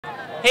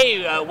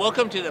Hey,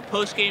 welcome to the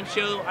post-game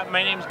show.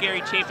 My name is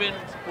Gary Chapin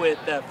with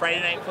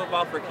Friday Night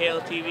Football for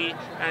KLTV.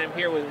 I'm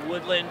here with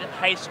Woodland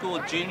High School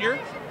junior,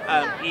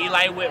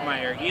 Eli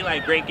Whitmire. Eli,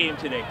 great game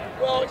today.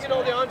 Well, you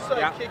know, the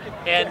onside kick.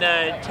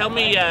 And tell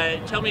me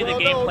the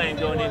game plan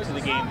going into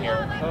the game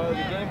here. The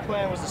game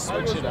plan was to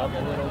switch it up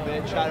a little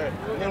bit, try a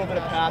little bit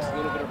of pass, a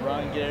little bit of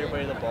run, get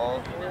everybody the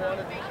ball.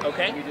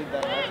 Okay. We did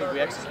that. I think we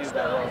executed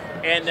that well.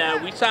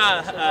 And we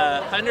saw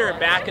Hunter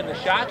back in the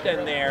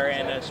shotgun there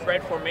and a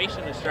spread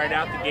formation to start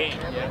out the game.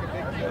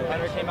 Yeah.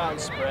 Hunter came out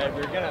and spread.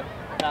 We were gonna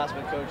pass,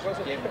 but coach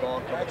just gave the ball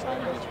a couple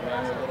times, just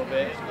ran a little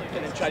bit,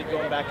 and then tried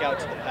going back out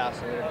to the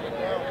pass a little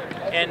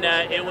bit.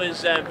 And it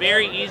was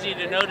very easy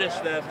to notice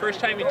the first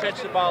time he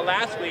touched the ball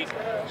last week,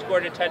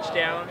 scored a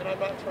touchdown.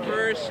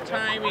 First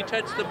time he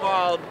touched the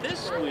ball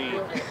this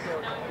week,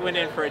 went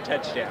in for a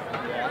touchdown.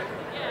 Yeah,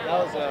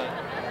 that was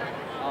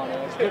I don't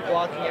know, it was good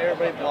blocking.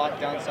 Everybody blocked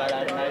downside. I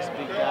had a nice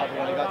big gap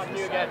when I got to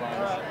the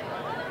sidelines.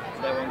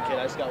 That one kid,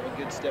 I just got a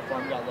good stiff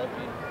arm, got lucky,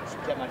 just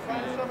kept my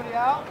feet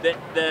in.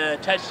 The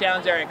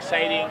touchdowns are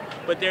exciting,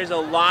 but there's a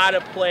lot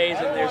of plays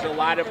and there's a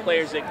lot of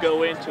players that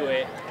go into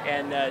it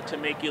and to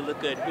make you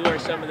look good. Who are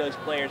some of those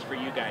players for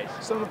you guys?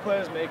 Some of the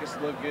players make us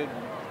look good.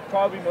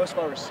 Probably most of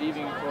our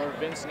receiving core: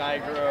 Vince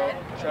Nigro,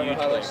 Trevor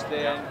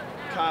Hellerstein,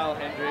 Kyle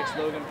Hendricks,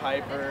 Logan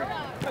Piper,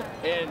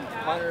 and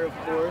Hunter, of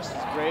course,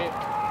 is great.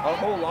 Our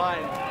whole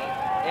line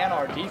and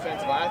our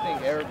defensive line, I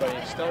think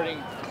everybody,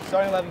 starting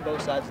 11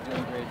 both sides, is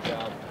doing a great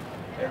job.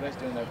 Everybody's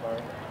doing their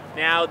part.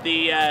 Now,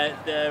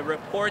 the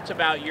reports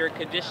about your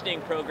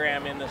conditioning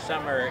program in the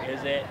summer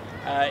is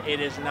that it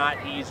is not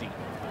easy.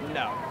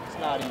 No, it's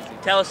not easy.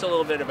 Tell us a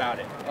little bit about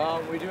it.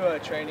 We do a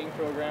training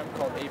program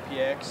called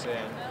APX,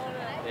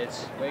 and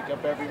it's wake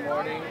up every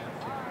morning.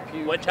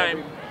 Puke what time?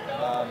 8.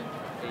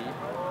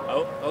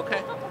 Oh,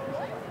 okay.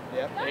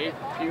 Yep, 8.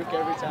 Puke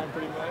every time,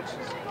 pretty much.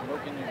 Just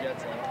working your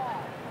guts out.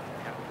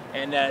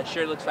 And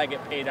sure looks like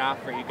it paid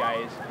off for you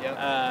guys.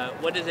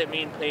 Yep. What does it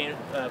mean playing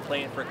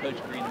for Coach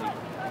Greenlee?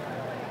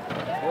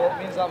 Well,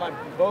 it means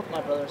that both my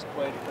brothers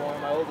played for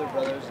him, my older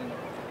brothers, and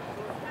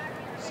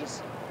it's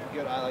just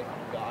good. I like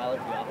the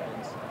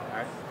offense. All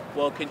right.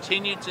 Well,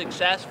 continued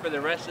success for the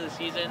rest of the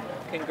season.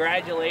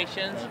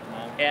 Congratulations.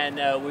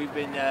 And we've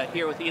been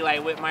here with Eli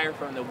Whitmire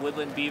from the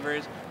Woodland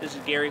Beavers. This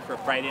is Gary for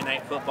Friday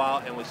Night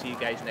Football, and we'll see you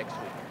guys next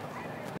week.